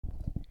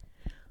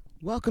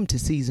Welcome to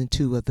Season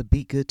 2 of the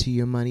Be Good to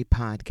Your Money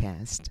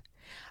podcast.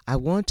 I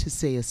want to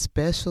say a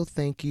special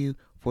thank you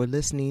for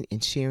listening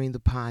and sharing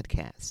the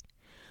podcast.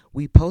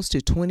 We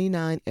posted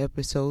 29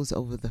 episodes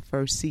over the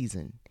first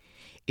season.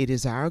 It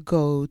is our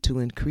goal to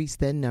increase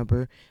that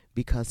number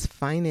because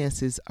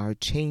finances are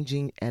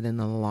changing at an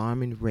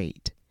alarming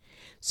rate.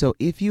 So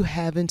if you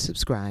haven't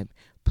subscribed,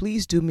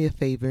 please do me a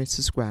favor and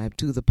subscribe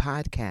to the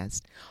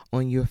podcast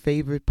on your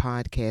favorite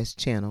podcast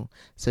channel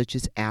such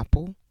as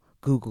Apple,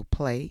 Google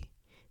Play,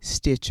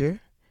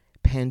 Stitcher,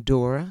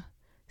 Pandora,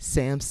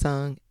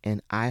 Samsung,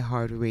 and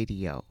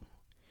iHeartRadio.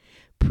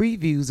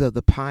 Previews of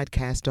the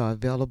podcast are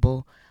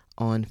available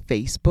on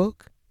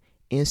Facebook,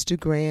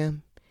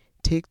 Instagram,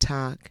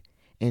 TikTok,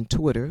 and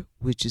Twitter,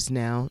 which is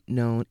now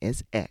known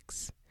as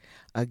X.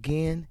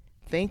 Again,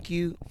 thank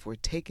you for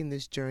taking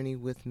this journey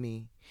with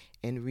me.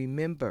 And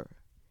remember,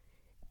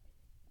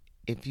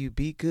 if you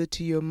be good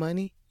to your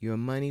money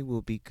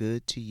will be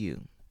good to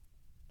you.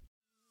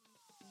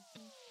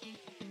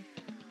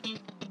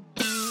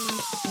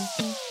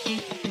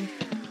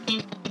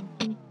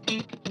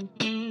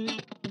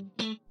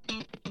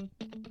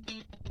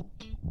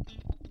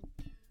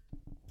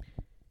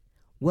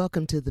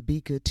 Welcome to the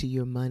Be Good to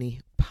Your Money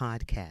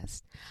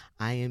podcast.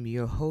 I am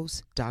your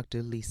host,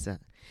 Dr. Lisa,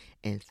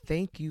 and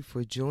thank you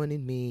for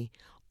joining me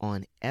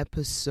on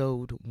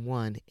episode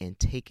 1 and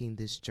taking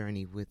this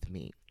journey with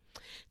me.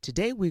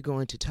 Today we're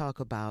going to talk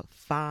about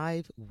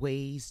 5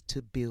 ways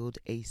to build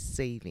a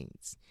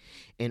savings.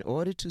 In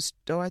order to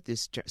start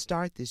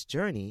this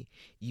journey,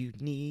 you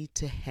need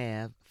to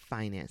have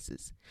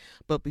finances.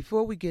 But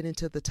before we get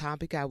into the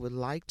topic, I would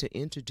like to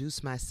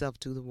introduce myself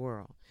to the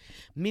world.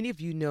 Many of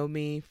you know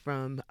me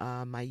from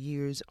my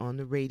years on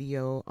the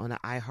radio, on an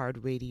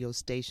iHeart radio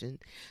station.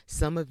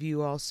 Some of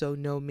you also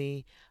know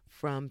me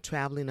from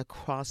traveling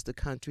across the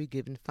country,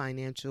 giving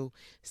financial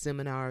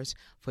seminars.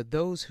 For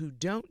those who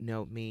don't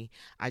know me,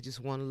 I just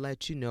want to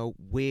let you know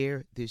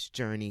where this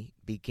journey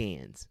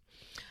begins.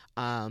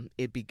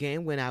 It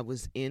began when I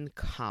was in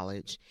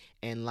college,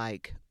 and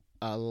like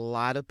a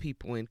lot of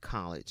people in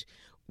college,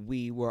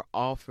 we were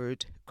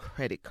offered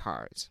credit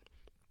cards.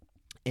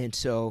 And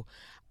so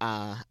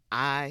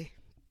I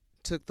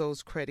took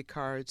those credit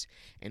cards,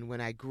 and when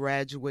I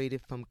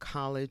graduated from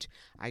college,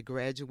 I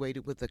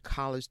graduated with a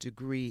college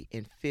degree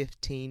and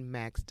 15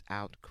 maxed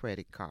out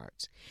credit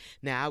cards.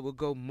 Now, I will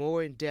go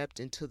more in depth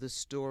into the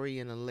story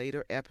in a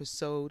later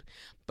episode,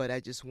 but I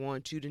just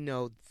want you to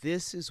know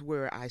this is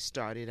where I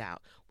started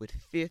out, with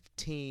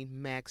 15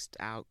 maxed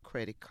out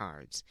credit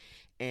cards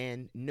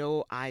and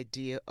no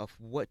idea of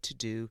what to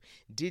do.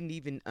 Didn't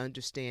even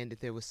understand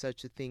that there was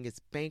such a thing as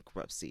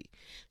bankruptcy.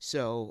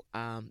 So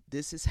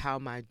this is how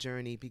my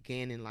journey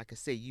began. And like I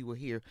say, you will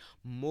hear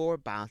more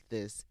about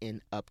this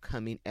in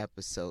upcoming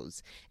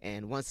episodes.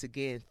 And once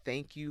again,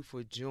 thank you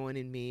for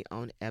joining me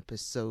on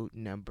episode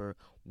number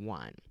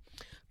 1.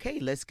 Okay,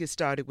 let's get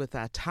started with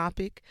our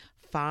topic,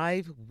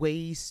 5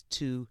 ways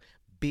to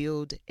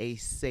build a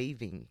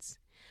savings.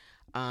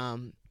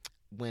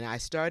 When I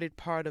started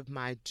part of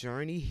my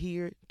journey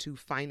here to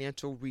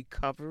financial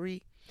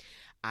recovery,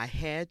 I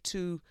had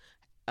to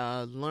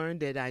learn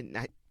that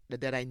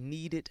I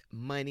needed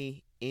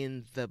money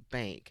in the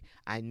bank.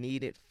 I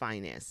needed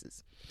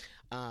finances.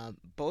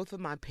 Both of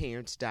my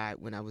parents died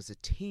when I was a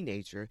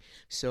teenager,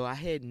 so I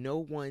had no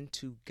one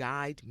to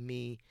guide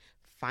me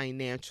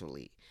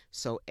financially.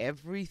 So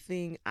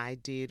everything I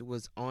did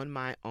was on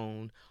my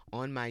own,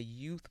 on my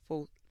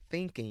youthful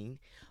thinking,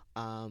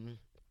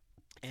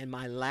 and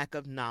my lack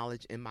of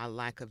knowledge and my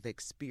lack of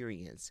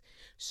experience.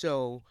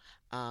 So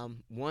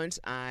once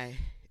I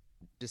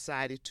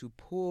decided to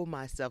pull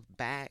myself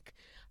back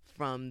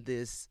from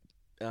this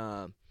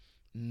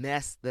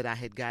mess that I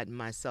had gotten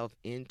myself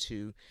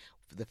into,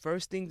 the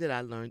first thing that I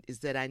learned is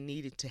that I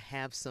needed to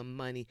have some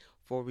money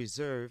for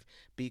reserve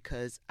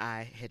because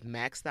I had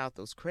maxed out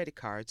those credit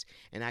cards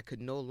and I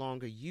could no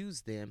longer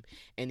use them.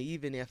 And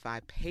even if I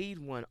paid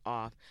one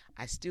off,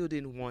 I still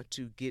didn't want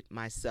to get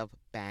myself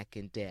back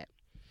in debt.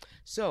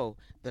 So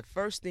the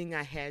first thing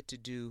I had to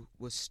do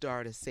was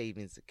start a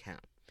savings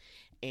account.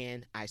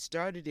 And I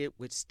started it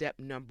with step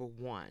number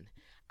 1.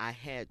 I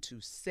had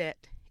to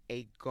set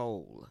a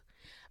goal.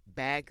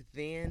 Back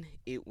then,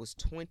 it was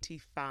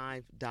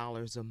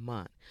 $25 a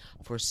month.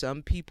 For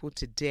some people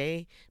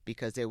today,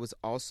 because there was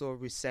also a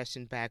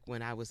recession back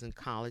when I was in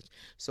college,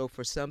 so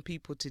for some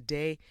people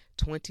today,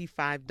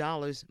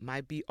 $25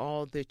 might be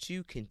all that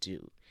you can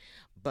do.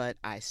 But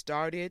I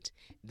started.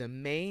 The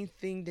main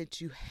thing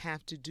that you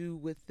have to do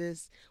with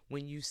this,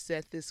 when you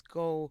set this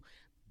goal,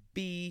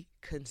 be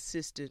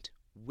consistent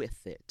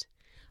with it.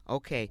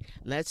 Okay,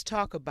 let's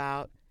talk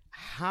about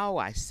how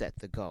I set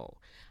the goal.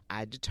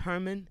 I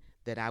determined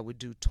that I would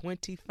do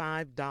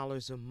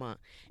 $25 a month,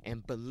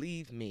 and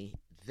believe me,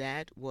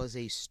 that was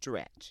a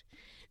stretch.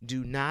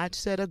 Do not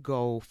set a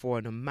goal for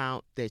an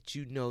amount that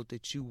you know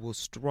that you will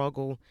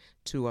struggle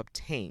to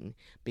obtain,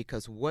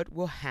 because what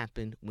will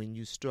happen when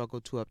you struggle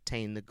to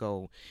obtain the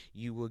goal?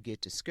 You will get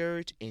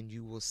discouraged and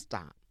you will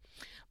stop.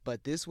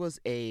 But this was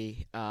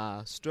a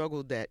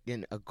struggle that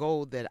in a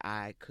goal that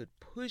I could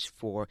push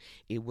for.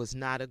 It was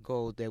not a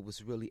goal that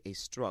was really a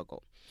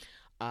struggle.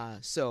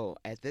 So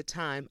at the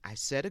time, I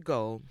set a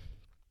goal,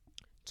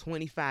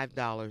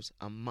 $25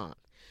 a month.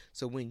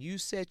 So when you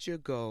set your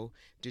goal,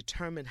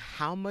 determine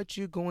how much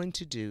you're going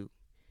to do.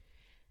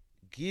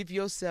 Give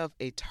yourself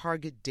a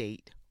target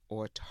date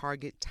or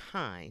target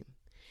time.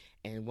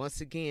 And once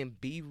again,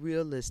 be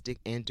realistic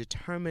and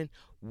determine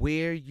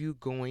where you're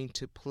going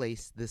to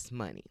place this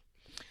money.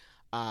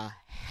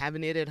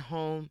 Having it at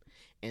home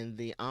in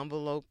the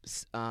envelope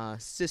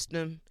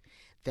system,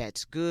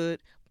 that's good.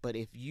 But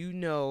if you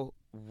know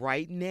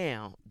right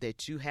now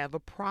that you have a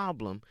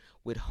problem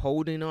with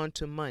holding on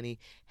to money,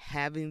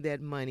 having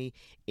that money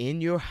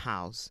in your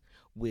house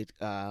with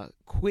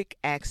quick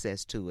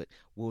access to it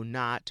will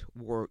not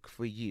work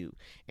for you.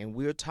 And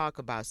we'll talk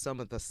about some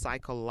of the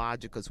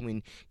psychologicals.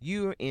 When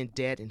you're in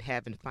debt and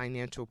having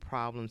financial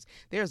problems,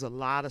 there's a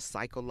lot of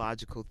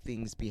psychological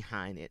things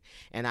behind it.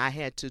 And I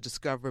had to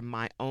discover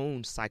my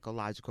own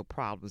psychological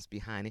problems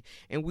behind it.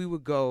 And we will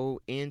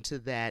go into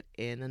that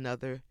in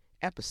another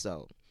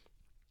episode.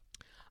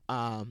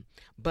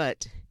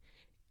 But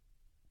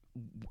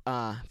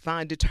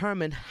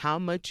determine how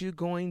much you're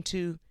going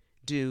to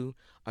do,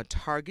 a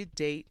target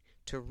date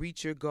to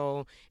reach your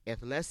goal. If,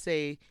 let's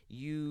say,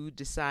 you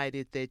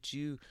decided that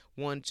you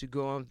wanted to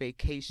go on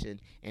vacation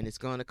and it's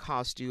going to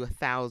cost you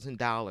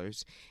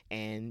 $1,000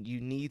 and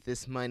you need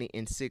this money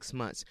in 6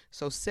 months,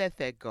 so set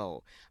that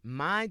goal.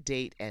 My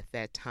date at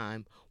that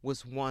time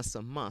was once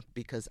a month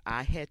because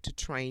I had to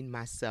train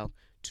myself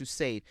to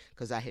save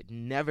because I had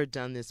never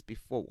done this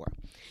before.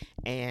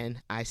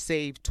 And I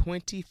saved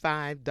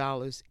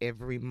 $25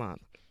 every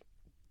month.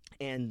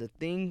 And the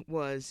thing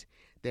was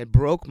that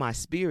broke my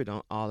spirit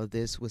on all of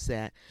this was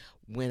that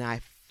when I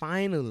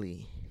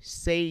finally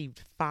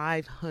saved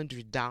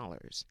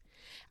 $500,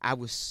 I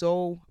was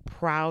so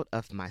proud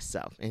of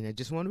myself. And I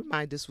just want to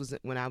remind, this was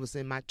when I was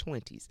in my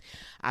 20s.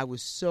 I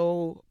was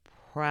so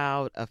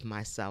proud of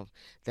myself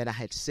that I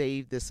had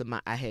saved this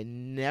amount. I had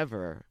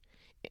never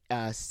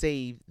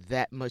saved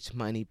that much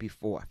money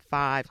before,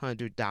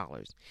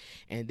 $500.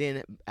 And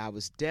then I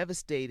was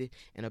devastated,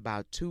 and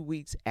about 2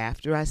 weeks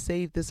after I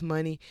saved this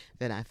money,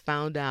 that I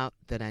found out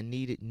that I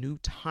needed new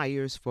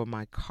tires for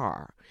my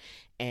car,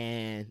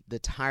 and the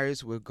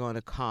tires were going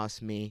to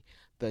cost me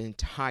the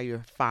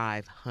entire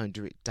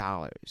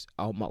 $500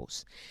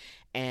 almost.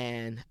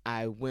 And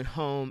I went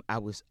home. I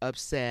was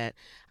upset.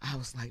 I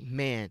was like,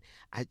 man,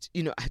 I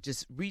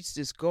just reached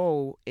this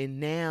goal and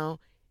now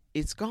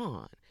it's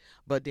gone.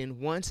 But then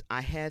once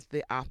I had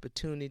the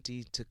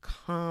opportunity to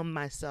calm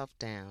myself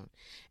down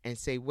and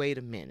say, wait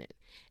a minute,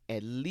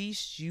 at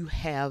least you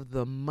have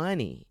the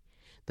money,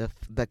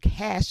 the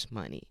cash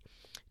money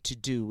to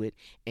do it,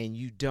 and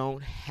you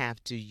don't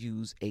have to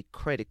use a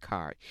credit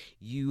card.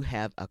 You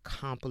have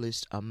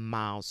accomplished a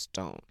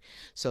milestone.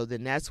 So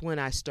then that's when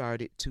I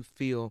started to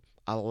feel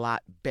a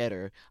lot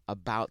better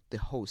about the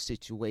whole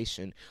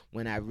situation,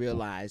 when I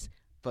realized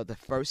for the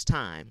first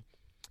time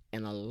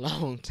in a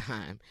long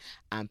time,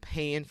 I'm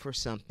paying for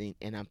something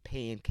and I'm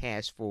paying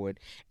cash for it,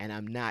 and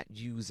I'm not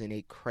using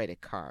a credit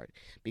card.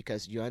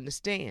 Because you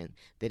understand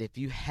that if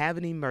you have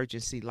an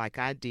emergency like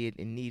I did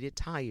and needed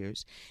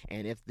tires,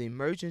 and if the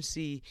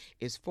emergency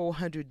is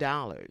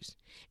 $400,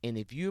 and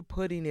if you're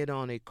putting it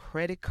on a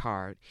credit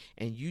card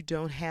and you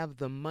don't have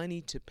the money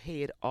to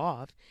pay it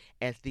off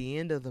at the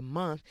end of the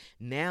month,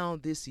 now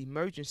this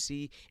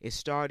emergency is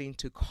starting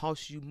to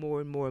cost you more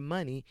and more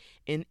money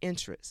in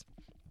interest.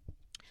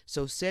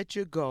 So set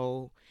your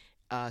goal,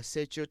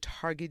 set your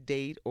target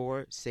date,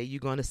 or say you're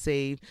going to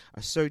save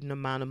a certain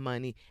amount of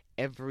money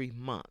every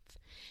month.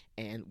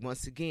 And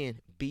once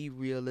again, be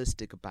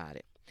realistic about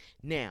it.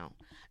 Now,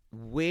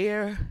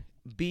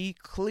 be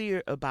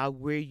clear about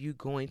where you're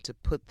going to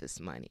put this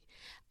money.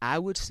 I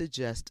would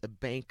suggest a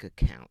bank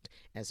account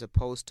as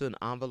opposed to an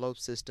envelope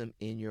system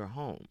in your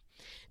home.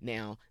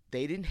 Now,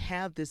 they didn't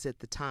have this at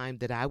the time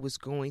that I was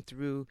going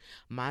through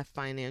my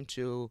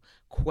financial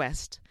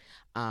quest.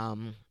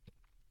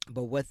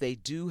 But what they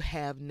do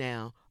have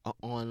now are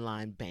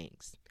online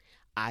banks.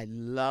 I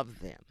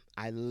love them.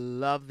 I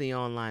love the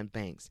online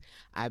banks.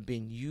 I've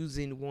been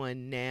using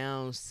one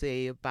now,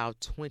 say about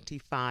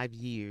 25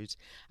 years.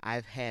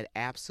 I've had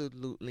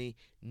absolutely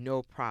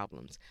no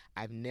problems.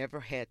 I've never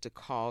had to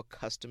call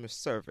customer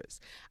service.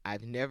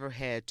 I've never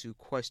had to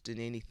question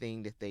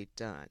anything that they've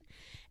done.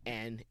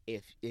 And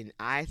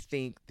I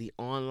think the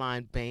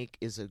online bank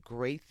is a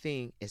great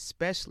thing,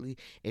 especially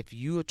if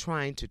you are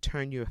trying to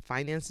turn your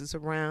finances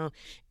around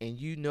and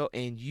you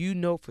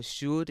know for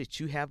sure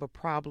that you have a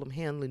problem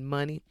handling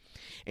money.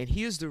 And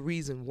here's the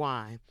reason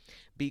why: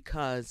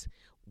 because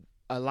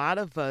a lot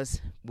of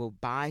us will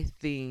buy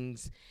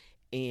things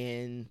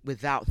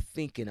without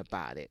thinking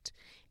about it.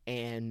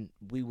 And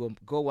we will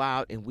go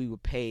out and we will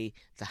pay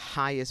the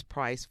highest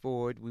price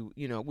for it.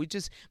 We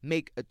just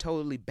make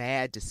totally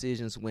bad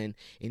decisions when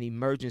an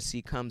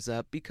emergency comes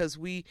up because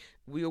we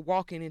are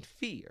walking in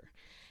fear.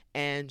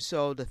 And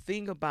so the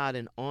thing about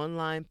an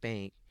online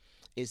bank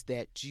is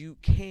that you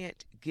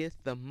can't get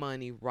the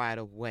money right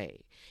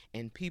away.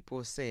 And people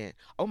are saying,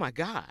 oh my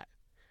God,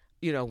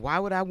 why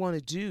would I want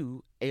to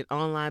do an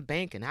online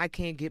banking? I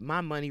can't get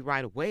my money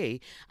right away.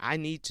 I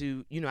need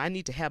to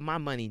have my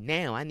money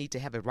now. I need to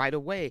have it right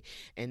away.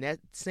 And that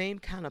same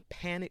kind of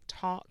panic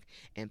talk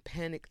and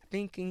panic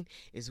thinking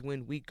is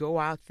when we go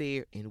out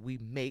there and we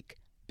make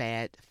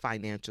bad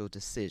financial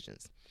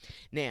decisions.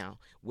 Now,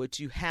 what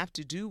you have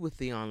to do with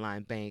the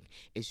online bank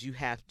is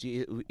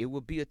it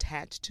will be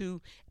attached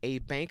to a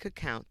bank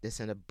account that's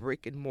in a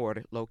brick and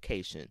mortar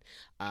location,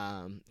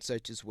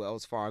 such as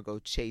Wells Fargo,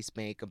 Chase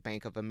Bank, or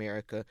Bank of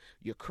America,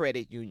 your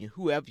credit union,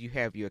 whoever you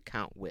have your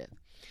account with.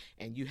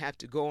 And you have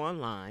to go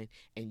online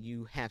and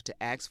you have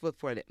to ask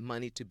for that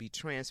money to be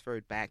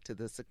transferred back to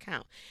this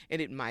account. And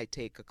it might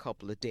take a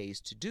couple of days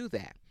to do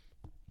that,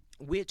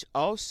 which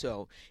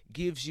also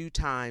gives you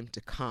time to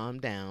calm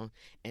down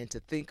and to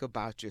think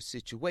about your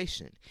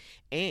situation.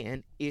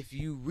 And if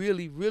you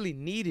really, really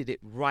needed it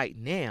right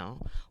now,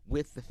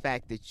 with the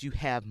fact that you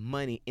have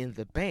money in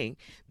the bank,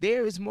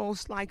 there is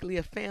most likely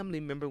a family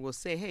member will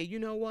say, hey, you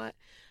know what?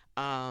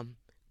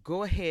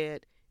 Go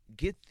ahead,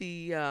 get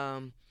the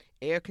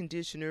air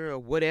conditioner or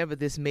whatever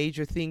this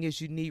major thing is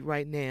you need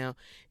right now,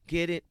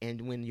 get it,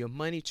 and when your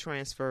money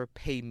transfer,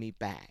 pay me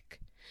back.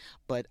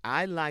 But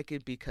I like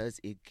it because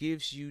it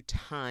gives you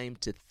time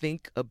to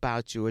think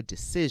about your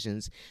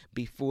decisions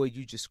before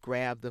you just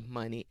grab the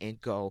money and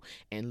go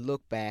and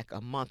look back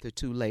a month or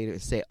two later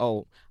and say,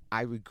 oh,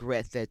 I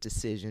regret that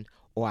decision,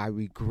 or I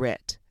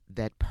regret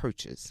that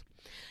purchase.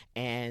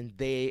 And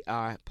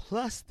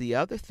plus the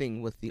other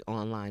thing with the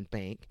online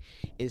bank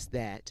is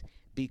that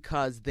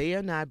because they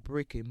are not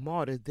brick and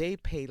mortar, they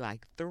pay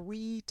like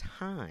 3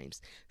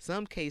 times,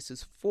 some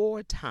cases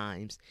 4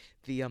 times,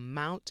 the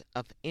amount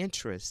of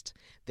interest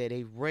that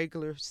a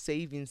regular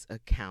savings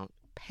account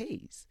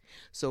pays.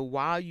 So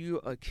while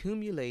you're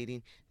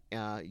accumulating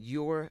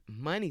your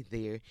money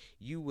there,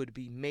 you would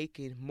be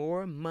making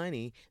more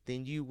money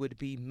than you would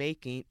be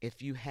making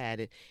if you had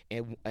it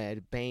at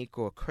a bank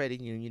or a credit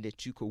union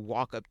that you could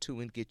walk up to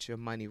and get your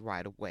money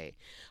right away.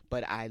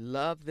 But I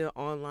love the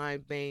online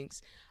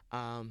banks.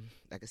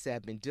 Like I said,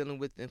 I've been dealing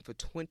with them for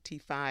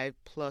 25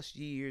 plus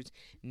years,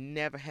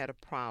 never had a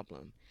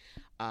problem.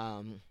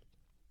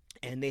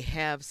 And they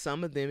have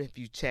some of them, if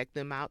you check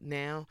them out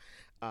now,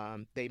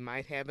 they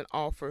might have an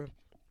offer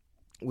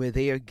where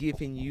they are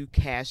giving you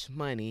cash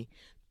money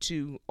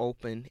to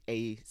open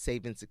a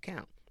savings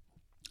account.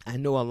 I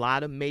know a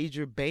lot of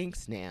major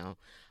banks now.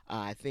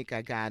 I think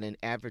I got an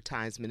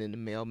advertisement in the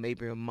mail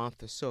maybe a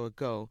month or so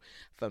ago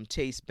from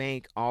Chase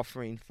Bank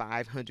offering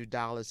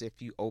 $500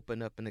 if you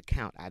open up an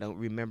account. I don't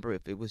remember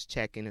if it was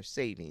checking or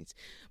savings.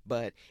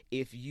 But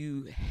if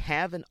you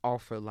have an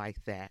offer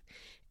like that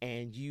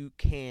and you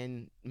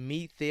can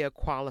meet their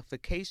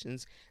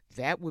qualifications,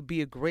 that would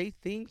be a great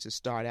thing to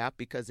start out,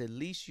 because at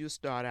least you'll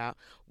start out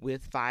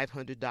with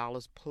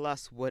 $500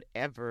 plus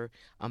whatever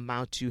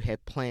amount you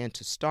had planned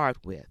to start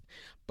with.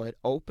 But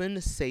open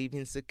a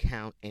savings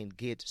account and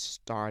get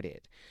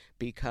started,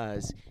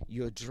 because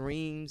your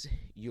dreams,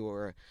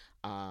 your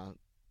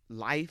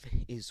life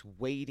is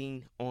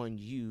waiting on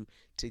you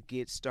to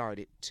get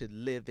started, to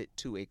live it,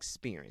 to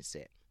experience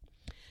it.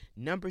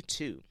 Number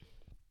 2,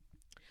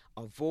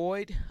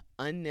 avoid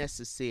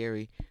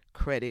unnecessary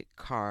credit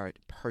card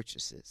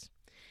purchases.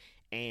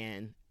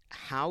 And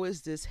how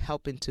is this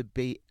helping to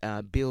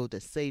build a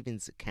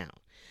savings account?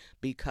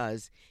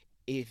 Because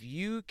if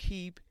you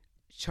keep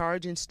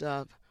charging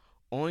stuff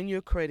on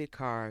your credit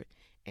card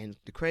and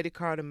the credit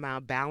card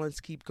amount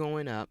balance keep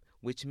going up,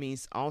 which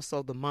means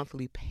also the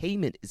monthly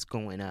payment is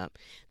going up,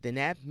 then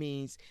that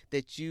means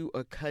that you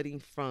are cutting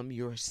from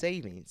your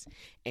savings,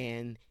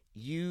 and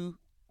you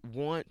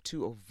want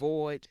to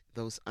avoid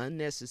those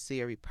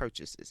unnecessary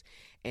purchases.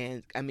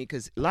 And I mean,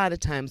 because a lot of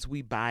times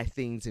we buy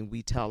things and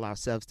we tell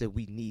ourselves that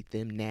we need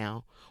them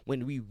now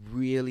when we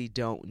really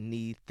don't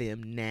need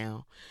them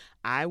now.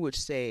 I would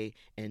say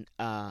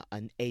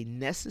a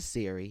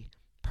necessary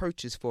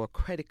purchase for a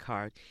credit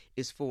card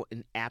is for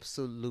an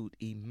absolute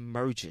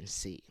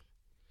emergency.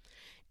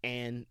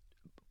 And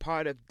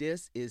part of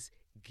this is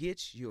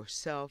get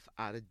yourself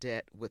out of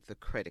debt with the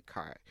credit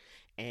card.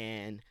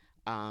 And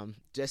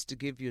just to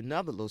give you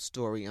another little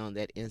story on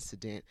that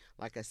incident,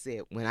 like I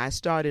said, when I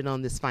started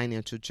on this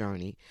financial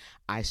journey,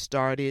 I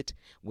started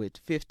with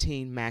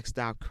 15 maxed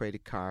out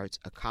credit cards,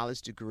 a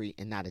college degree,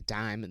 and not a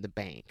dime in the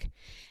bank.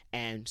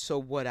 And so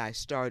what I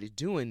started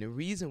doing, the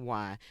reason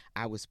why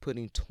I was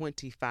putting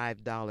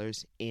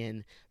 $25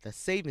 in the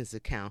savings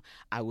account,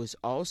 I was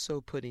also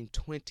putting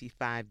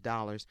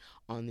 $25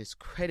 on this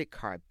credit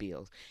card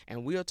bill.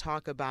 And we'll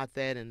talk about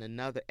that in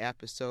another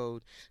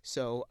episode.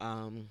 So,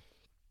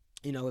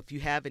 if you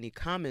have any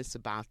comments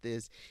about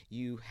this,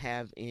 you've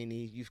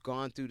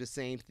gone through the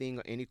same thing,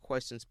 or any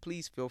questions,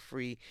 please feel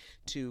free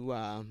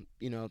to,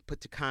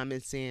 put the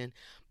comments in.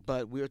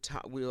 But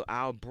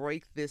I'll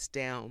break this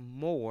down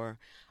more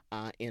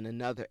in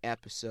another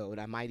episode.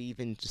 I might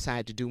even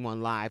decide to do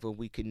one live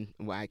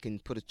where I can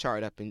put a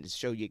chart up and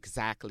show you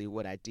exactly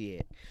what I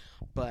did.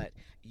 But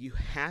you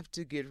have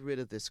to get rid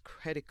of this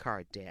credit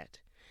card debt.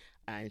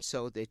 and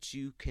so that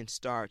you can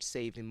start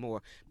saving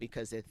more.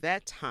 Because at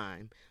that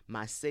time,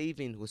 my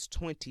saving was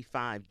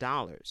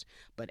 $25,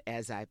 but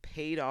as I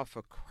paid off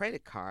a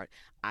credit card,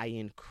 I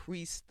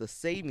increased the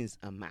savings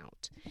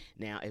amount.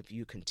 Now, if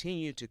you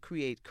continue to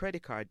create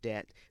credit card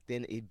debt,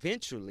 then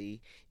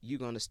eventually you're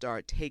going to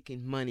start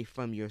taking money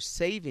from your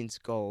savings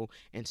goal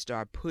and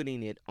start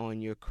putting it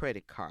on your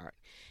credit card.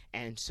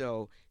 And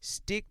so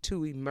stick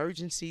to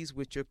emergencies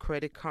with your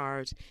credit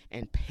cards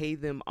and pay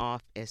them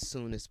off as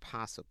soon as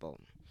possible.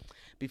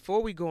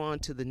 Before we go on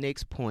to the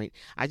next point,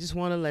 I just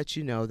want to let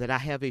you know that I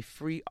have a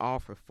free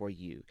offer for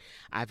you.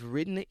 I've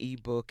written an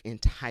ebook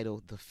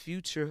entitled The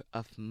Future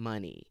of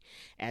Money.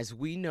 As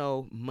we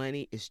know,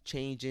 money is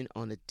changing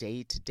on a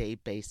day-to-day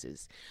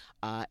basis.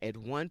 At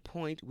one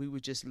point, we were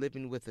just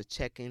living with a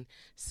checking,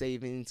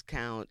 savings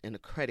account, and a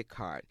credit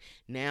card.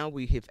 Now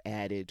we have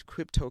added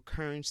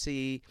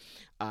cryptocurrency,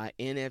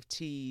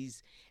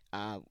 NFTs.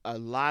 A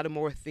lot of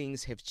more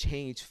things have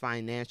changed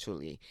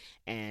financially,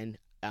 and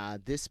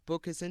this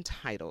book is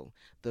entitled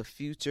The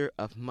Future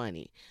of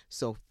Money.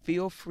 So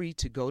feel free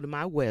to go to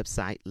my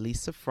website,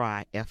 Lisa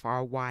Fry,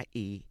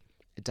 FRYE.com.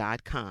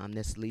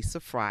 That's Lisa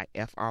Fry,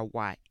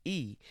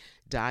 FRYE.com,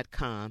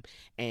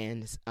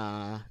 and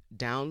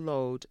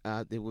download.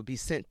 It will be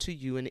sent to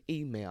you in an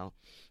email.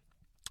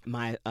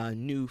 My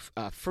new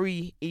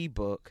free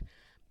ebook,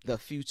 The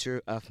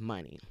Future of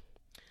Money.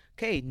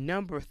 Okay,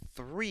 number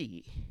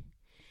 3,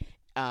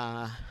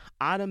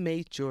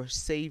 automate your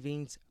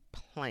savings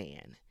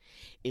plan.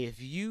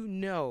 If you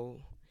know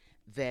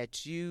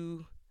that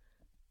you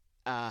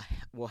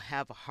will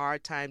have a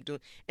hard time doing,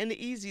 and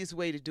the easiest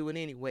way to do it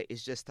anyway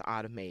is just to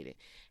automate it.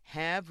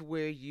 Have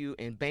where you,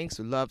 and banks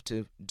would love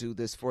to do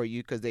this for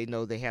you because they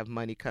know they have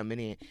money coming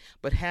in,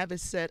 but have it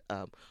set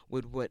up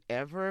with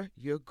whatever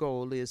your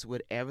goal is,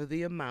 whatever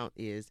the amount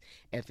is.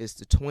 If it's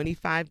the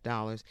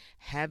 $25,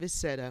 have it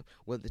set up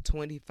where the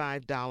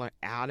 $25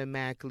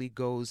 automatically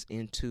goes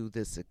into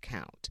this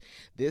account.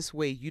 This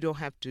way you don't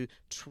have to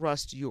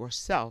trust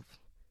yourself,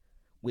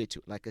 which,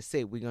 like I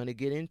said, we're going to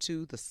get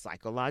into the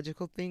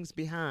psychological things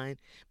behind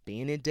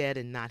being in debt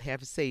and not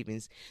having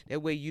savings.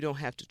 That way you don't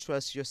have to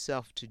trust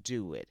yourself to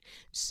do it.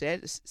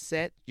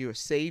 Set your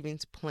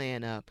savings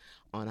plan up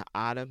on an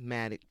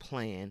automatic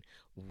plan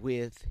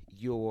with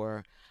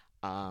your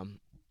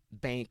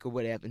bank or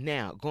whatever.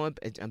 Now,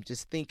 I'm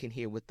just thinking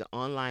here with the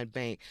online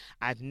bank.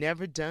 I've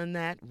never done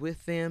that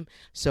with them,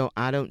 so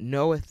I don't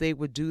know if they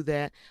would do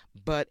that,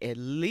 but at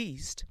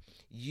least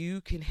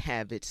you can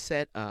have it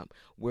set up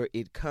where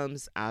it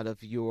comes out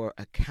of your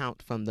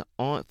account from the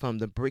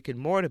brick and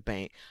mortar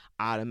bank,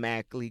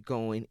 automatically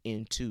going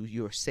into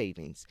your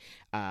savings.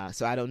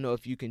 So I don't know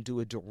if you can do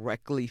it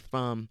directly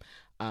from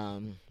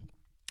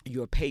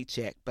your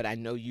paycheck, but I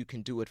know you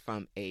can do it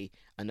from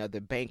another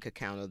bank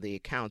account or the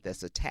account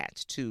that's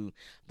attached to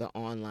the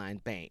online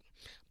bank.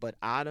 But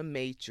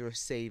automate your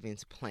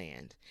savings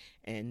plan.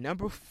 And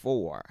number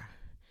 4,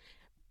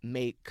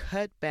 make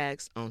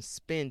cutbacks on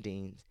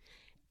spending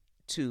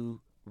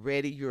to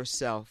ready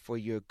yourself for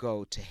your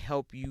goal, to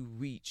help you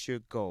reach your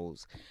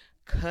goals.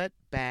 Cut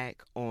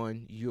back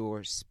on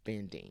your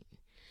spending.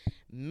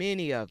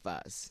 Many of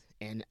us,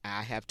 and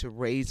I have to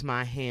raise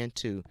my hand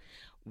too,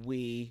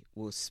 we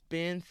will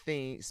spend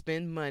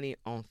money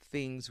on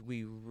things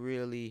we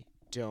really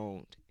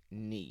don't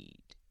need.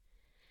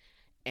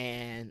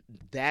 And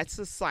that's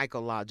a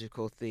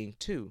psychological thing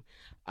too.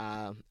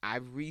 I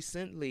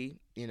recently,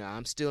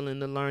 I'm still in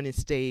the learning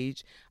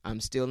stage. I'm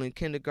still in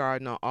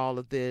kindergarten on all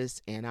of this,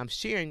 and I'm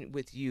sharing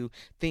with you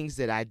things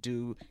that I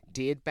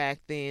did back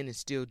then and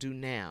still do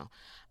now.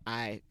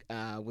 I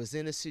was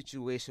in a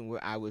situation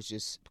where I was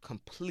just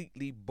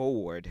completely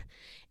bored,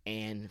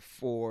 and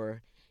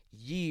for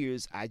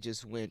years I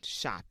just went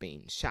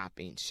shopping,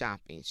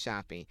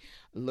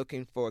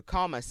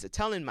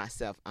 telling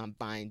myself I'm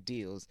buying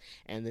deals,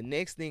 and the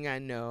next thing I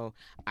know,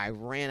 I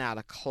ran out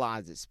of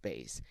closet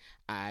space.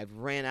 I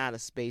ran out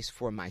of space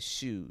for my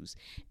shoes,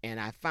 and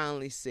I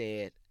finally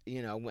said,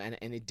 and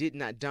it did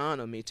not dawn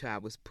on me till I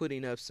was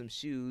putting up some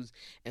shoes,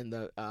 and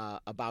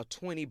about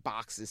 20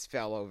 boxes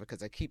fell over,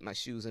 because I keep my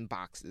shoes in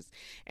boxes,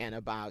 and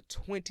about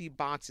 20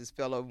 boxes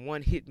fell over.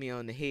 One hit me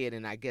on the head,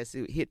 and I guess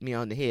it hit me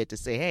on the head to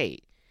say, hey,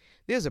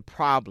 there's a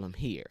problem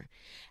here.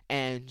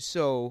 And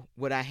so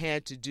what I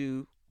had to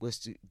do was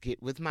to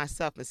get with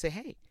myself and say,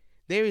 hey,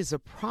 there is a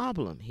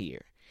problem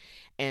here.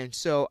 And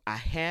so I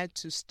had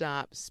to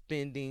stop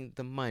spending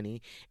the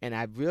money, and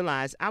I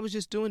realized I was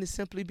just doing it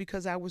simply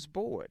because I was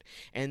bored.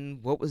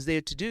 And what was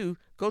there to do?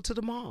 Go to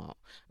the mall.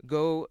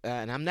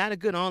 And I'm not a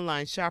good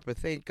online shopper,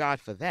 thank God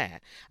for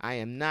that. I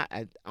am not.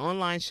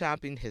 Online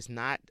shopping has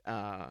not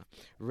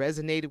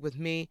resonated with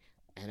me,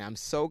 and I'm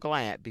so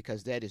glad,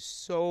 because that is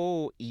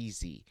so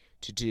easy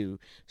to do,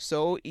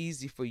 so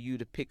easy for you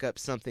to pick up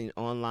something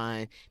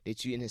online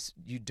that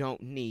you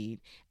don't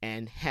need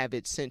and have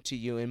it sent to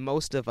you. And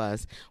most of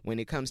us, when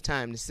it comes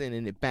time to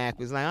sending it back,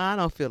 was like, I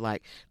don't feel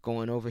like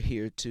going over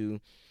here to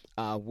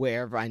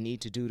wherever I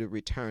need to do to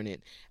return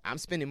it. I'm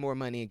spending more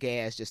money in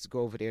gas just to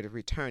go over there to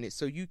return it.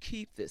 So you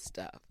keep this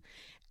stuff.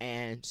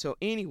 And so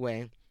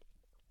anyway,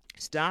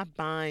 Stop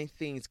buying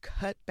things.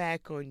 Cut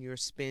back on your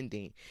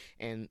spending.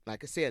 And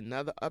like I said,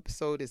 another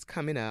episode is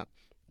coming up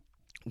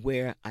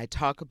where I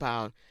talk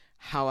about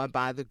how I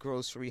buy the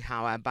grocery,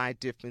 how I buy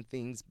different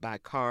things, buy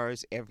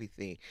cars,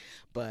 everything.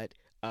 But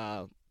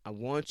I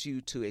want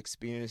you to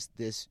experience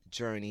this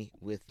journey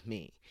with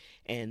me.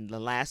 And the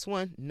last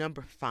one,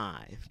 number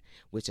 5,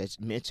 which I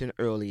mentioned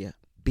earlier,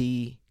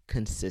 be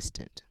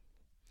consistent.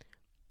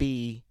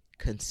 Be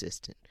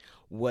consistent.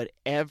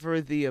 Whatever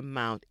the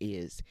amount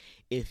is,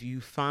 if you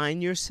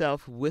find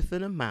yourself with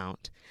an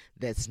amount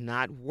that's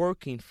not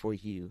working for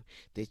you,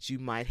 that you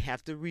might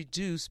have to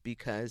reduce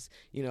because,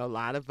 a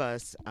lot of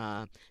us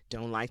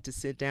don't like to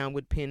sit down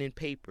with pen and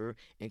paper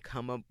and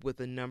come up with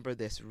a number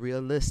that's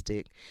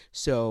realistic.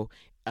 So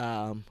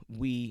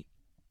we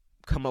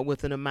come up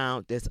with an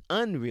amount that's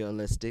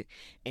unrealistic.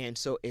 And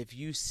so if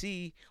you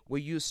see where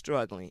you're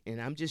struggling,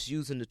 and I'm just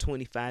using the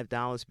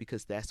 $25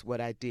 because that's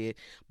what I did,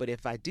 but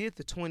if I did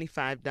the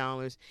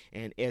 $25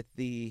 and at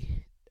the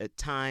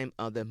time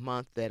of the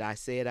month that I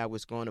said I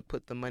was going to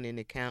put the money in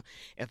the account,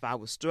 if I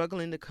was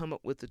struggling to come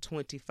up with the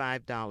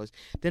 $25,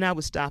 then I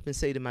would stop and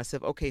say to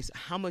myself, okay, so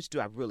how much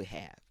do I really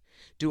have?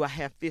 Do I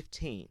have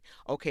 15?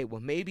 Okay,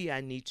 well, maybe I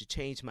need to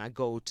change my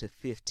goal to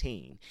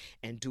 15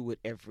 and do it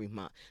every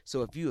month.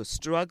 So if you are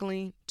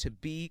struggling to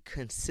be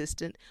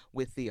consistent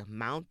with the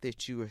amount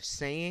that you are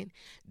saying,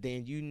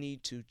 then you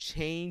need to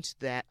change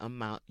that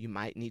amount. You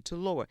might need to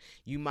lower.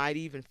 You might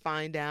even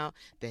find out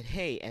that,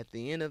 hey, at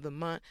the end of the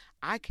month,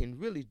 I can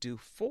really do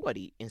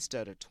 40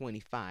 instead of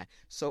 25.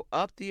 So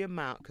up the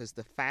amount, because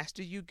the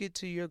faster you get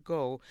to your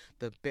goal,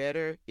 the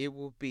better it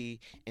will be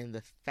and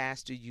the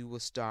faster you will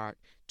start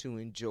to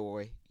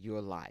enjoy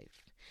your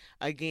life.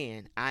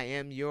 Again, I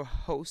am your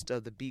host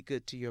of the Be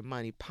Good to Your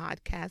Money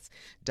podcast,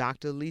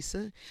 Dr.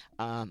 Lisa.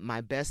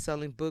 My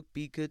best-selling book,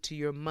 Be Good to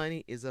Your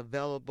Money, is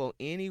available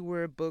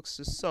anywhere books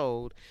are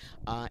sold,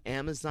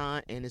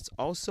 Amazon, and it's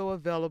also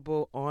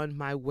available on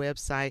my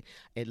website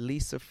at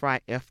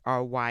lisafrye.com.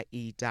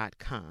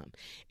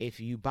 If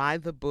you buy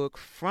the book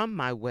from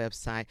my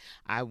website,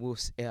 I will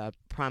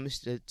promise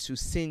to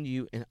send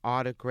you an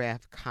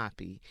autographed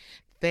copy.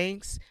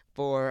 Thanks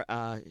for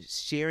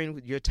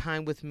sharing your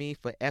time with me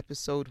for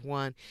episode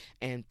 1,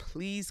 and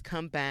please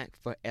come back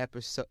for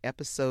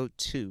episode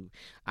 2.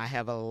 I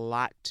have a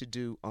lot to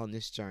do on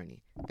this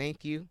journey.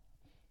 Thank you.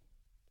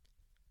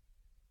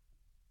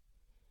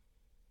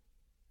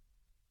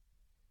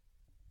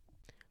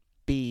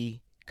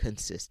 Be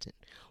consistent.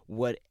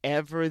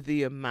 Whatever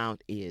the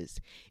amount is,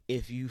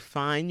 if you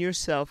find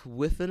yourself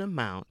with an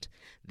amount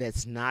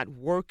that's not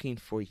working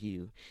for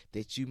you,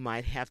 that you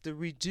might have to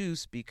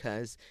reduce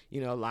because, a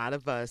lot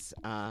of us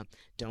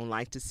don't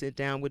like to sit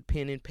down with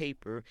pen and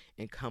paper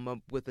and come up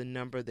with a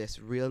number that's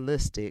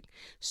realistic.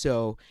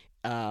 So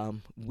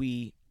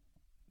we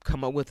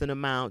come up with an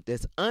amount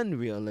that's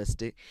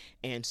unrealistic.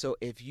 And so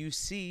if you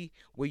see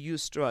where you're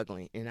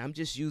struggling, and I'm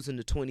just using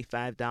the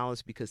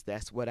 $25 because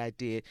that's what I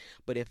did,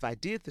 but if I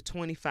did the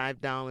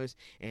 $25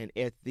 and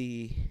at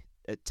the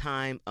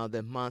time of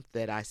the month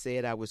that I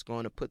said I was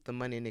going to put the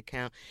money in the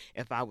account,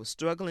 if I was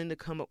struggling to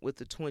come up with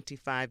the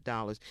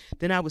 $25,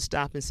 then I would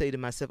stop and say to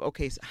myself,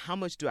 okay, so how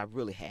much do I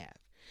really have?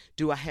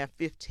 Do I have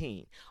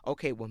 15?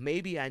 Okay, well,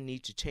 maybe I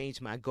need to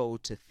change my goal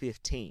to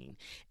 15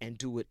 and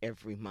do it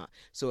every month.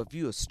 So if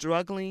you are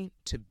struggling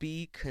to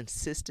be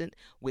consistent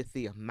with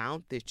the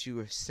amount that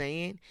you are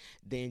saying,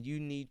 then you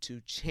need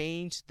to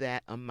change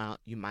that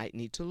amount. You might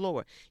need to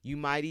lower. You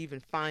might even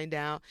find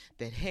out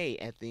that, hey,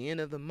 at the end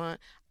of the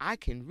month, I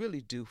can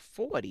really do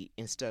 40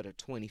 instead of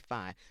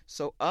 25.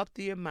 So up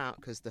the amount,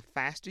 because the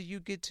faster you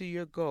get to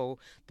your goal,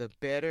 the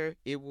better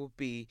it will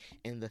be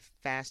and the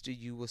faster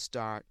you will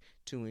start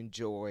to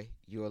enjoy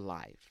your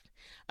life.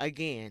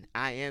 Again,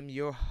 I am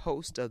your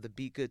host of the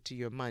Be Good to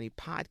Your Money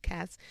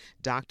podcast,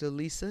 Dr.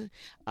 Lisa.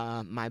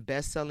 My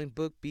best-selling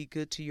book, Be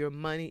Good to Your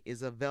Money,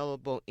 is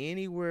available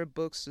anywhere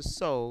books are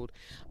sold,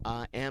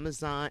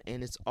 Amazon,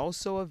 and it's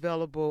also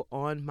available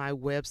on my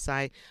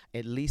website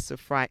at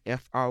lisafrye.com.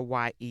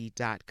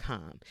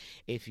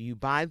 If you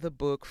buy the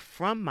book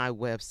from my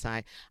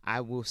website,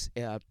 I will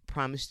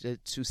promise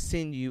to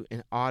send you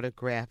an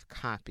autographed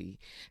copy.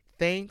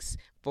 Thanks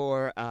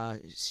for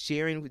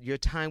sharing your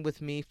time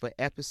with me for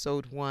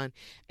episode 1,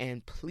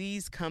 and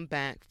please come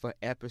back for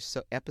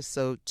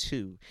episode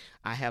 2.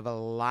 I have a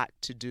lot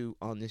to do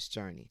on this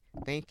journey.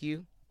 Thank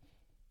you.